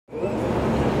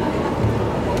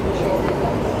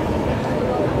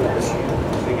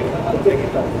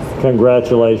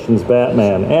Congratulations,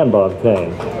 Batman and Bob Kane.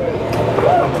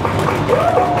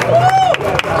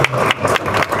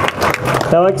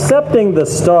 Now, accepting the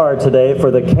star today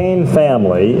for the Kane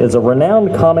family is a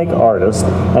renowned comic artist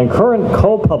and current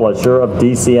co-publisher of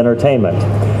DC Entertainment.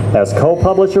 As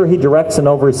co-publisher, he directs and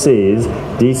oversees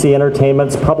DC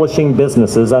Entertainment's publishing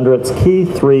businesses under its key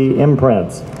three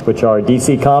imprints, which are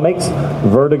DC Comics,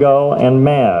 Vertigo, and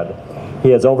MAD. He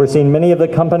has overseen many of the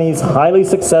company's highly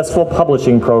successful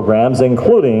publishing programs,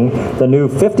 including the new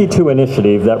 52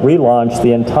 initiative that relaunched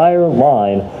the entire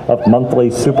line of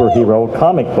monthly superhero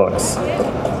comic books.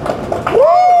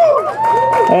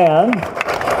 And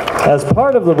as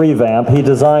part of the revamp, he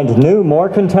designed new, more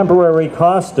contemporary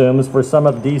costumes for some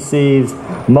of DC's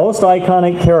most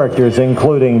iconic characters,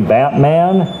 including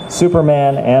Batman,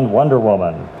 Superman, and Wonder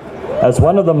Woman. As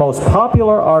one of the most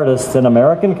popular artists in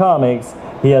American comics,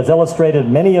 he has illustrated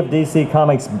many of DC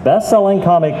Comics' best-selling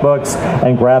comic books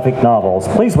and graphic novels.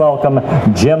 Please welcome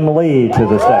Jim Lee to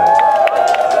the stage.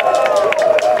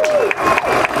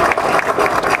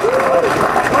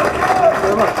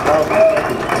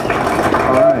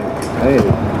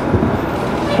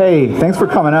 Hey, thanks for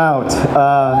coming out.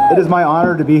 It is my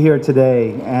honor to be here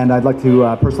today, and I'd like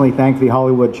to personally thank the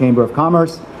Hollywood Chamber of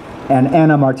Commerce and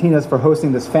Anna Martinez for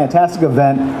hosting this fantastic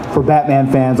event for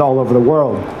Batman fans all over the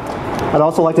world. I'd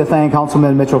also like to thank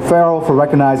Councilman Mitchell Farrell for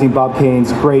recognizing Bob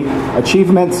Kane's great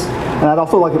achievements, and I'd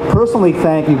also like to personally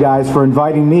thank you guys for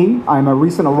inviting me. I'm a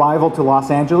recent arrival to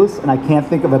Los Angeles, and I can't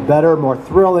think of a better, more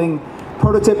thrilling,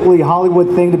 prototypically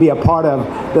Hollywood thing to be a part of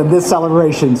than this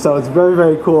celebration, so it's very,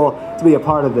 very cool to be a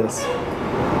part of this.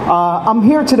 I'm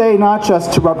here today not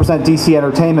just to represent DC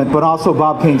Entertainment, but also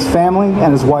Bob Kane's family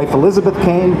and his wife Elizabeth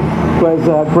Kane, who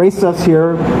has graced us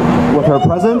here with her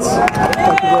presence.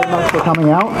 Thank you very much for coming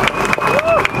out.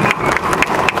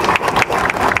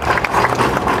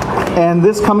 And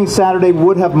this coming Saturday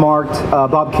would have marked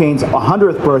Bob Kane's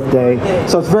 100th birthday,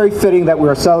 so it's very fitting that we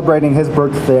are celebrating his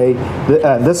birthday,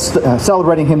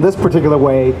 celebrating him this particular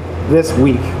way this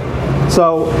week.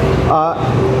 So,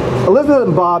 Elizabeth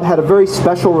and Bob had a very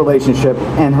special relationship,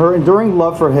 and her enduring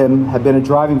love for him had been a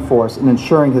driving force in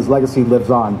ensuring his legacy lives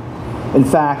on. In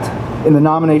fact, in the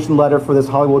nomination letter for this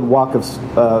Hollywood Walk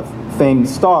of Fame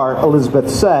star, Elizabeth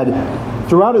said,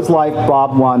 "Throughout his life,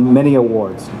 Bob won many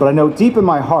awards, but I know deep in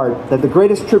my heart that the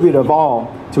greatest tribute of all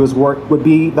to his work would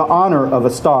be the honor of a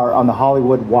star on the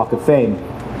Hollywood Walk of Fame."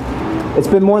 It's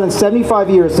been more than 75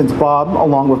 years since Bob,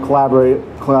 along with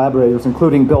collaborators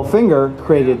including Bill Finger,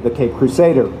 created the Cape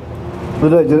Crusader.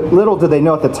 Little did they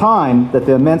know at the time that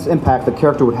the immense impact the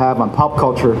character would have on pop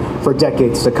culture for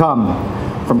decades to come.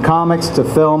 From comics to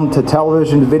film to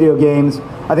television to video games,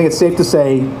 I think it's safe to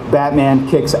say Batman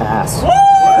kicks ass.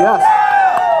 Yes.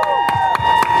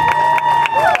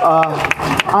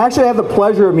 I actually had the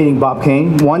pleasure of meeting Bob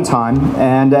Kane one time,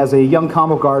 and as a young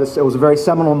comic artist, it was a very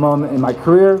seminal moment in my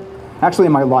career, actually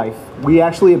in my life. We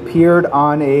actually appeared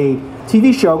on a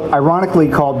TV show, ironically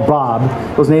called Bob.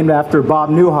 It was named after Bob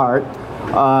Newhart,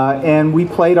 and we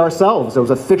played ourselves. It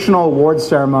was a fictional awards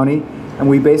ceremony, and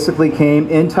we basically came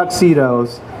in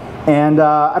tuxedos. And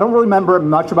I don't really remember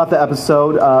much about the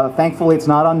episode. Thankfully, it's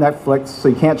not on Netflix, so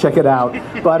you can't check it out.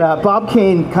 But Bob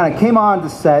Kane kind of came on the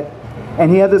set, and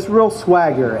he had this real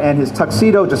swagger, and his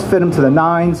tuxedo just fit him to the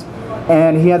nines,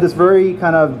 and he had this very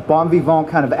kind of bon vivant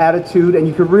kind of attitude, and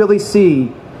you could really see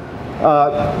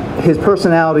his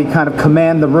personality kind of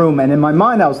command the room. And in my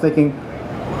mind, I was thinking,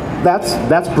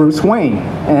 that's Bruce Wayne.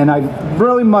 And I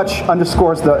really much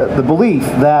underscores the belief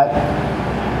that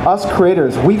us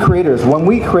creators, when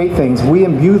we create things, we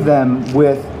imbue them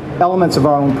with elements of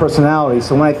our own personality.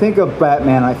 So when I think of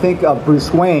Batman, I think of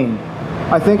Bruce Wayne,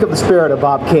 I think of the spirit of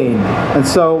Bob Kane. And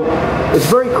so it's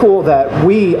very cool that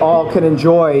we all can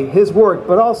enjoy his work,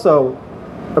 but also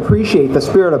appreciate the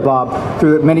spirit of Bob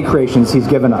through the many creations he's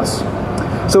given us.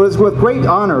 So it's with great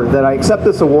honor that I accept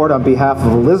this award on behalf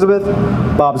of Elizabeth,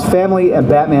 Bob's family, and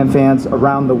Batman fans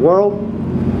around the world.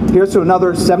 Here's to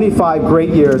another 75 great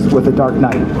years with The Dark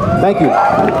Knight. Thank you.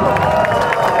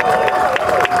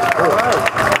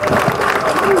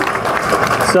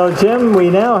 So Jim, we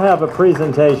now have a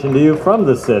presentation to you from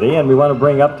the city, and we want to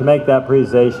bring up to make that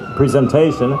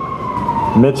presentation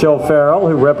Mitchell Farrell,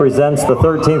 who represents the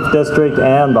 13th District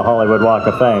and the Hollywood Walk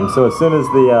of Fame. So as soon as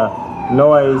the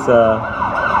noise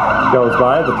goes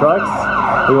by, the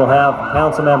trucks, we will have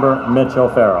Councilmember Mitchell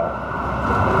Farrell.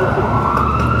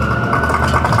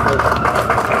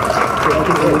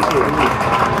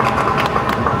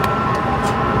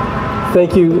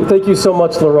 Thank you so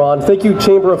much, LaRon. Thank you,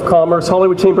 Chamber of Commerce,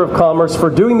 Hollywood Chamber of Commerce, for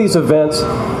doing these events,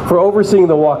 for overseeing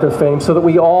the Walk of Fame, so that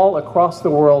we all across the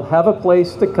world have a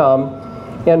place to come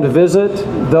and visit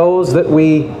those that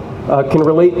we can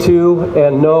relate to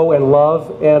and know and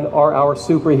love and are our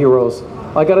superheroes.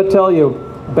 I got to tell you,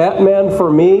 Batman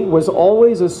for me was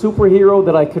always a superhero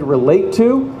that I could relate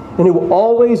to and who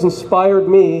always inspired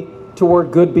me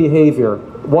toward good behavior.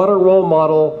 What a role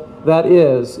model that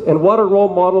is, and what a role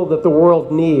model that the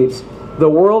world needs. The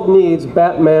world needs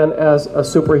Batman as a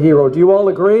superhero. Do you all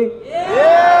agree? Yeah!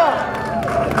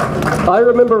 I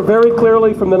remember very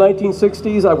clearly from the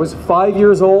 1960s, I was 5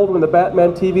 years old when the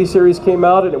Batman TV series came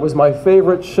out, and it was my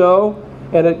favorite show,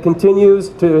 and it continues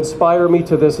to inspire me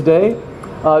to this day.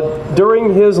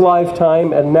 During his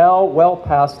lifetime, and now well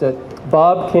past it,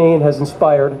 Bob Kane has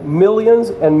inspired millions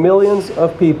and millions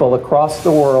of people across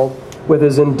the world with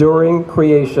his enduring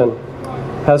creation.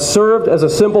 Has served as a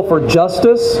symbol for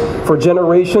justice for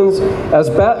generations. As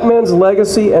Batman's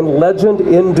legacy and legend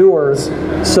endures,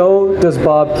 so does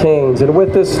Bob Kane's. And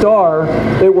with this star,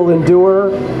 it will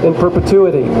endure in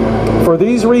perpetuity. For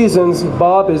these reasons,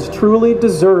 Bob is truly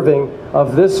deserving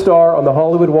of this star on the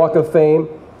Hollywood Walk of Fame.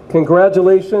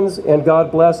 Congratulations and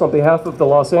God bless on behalf of the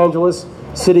Los Angeles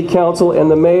City Council and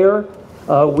the Mayor.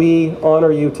 We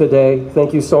honor you today.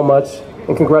 Thank you so much.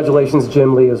 And congratulations,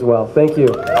 Jim Lee, as well. Thank you.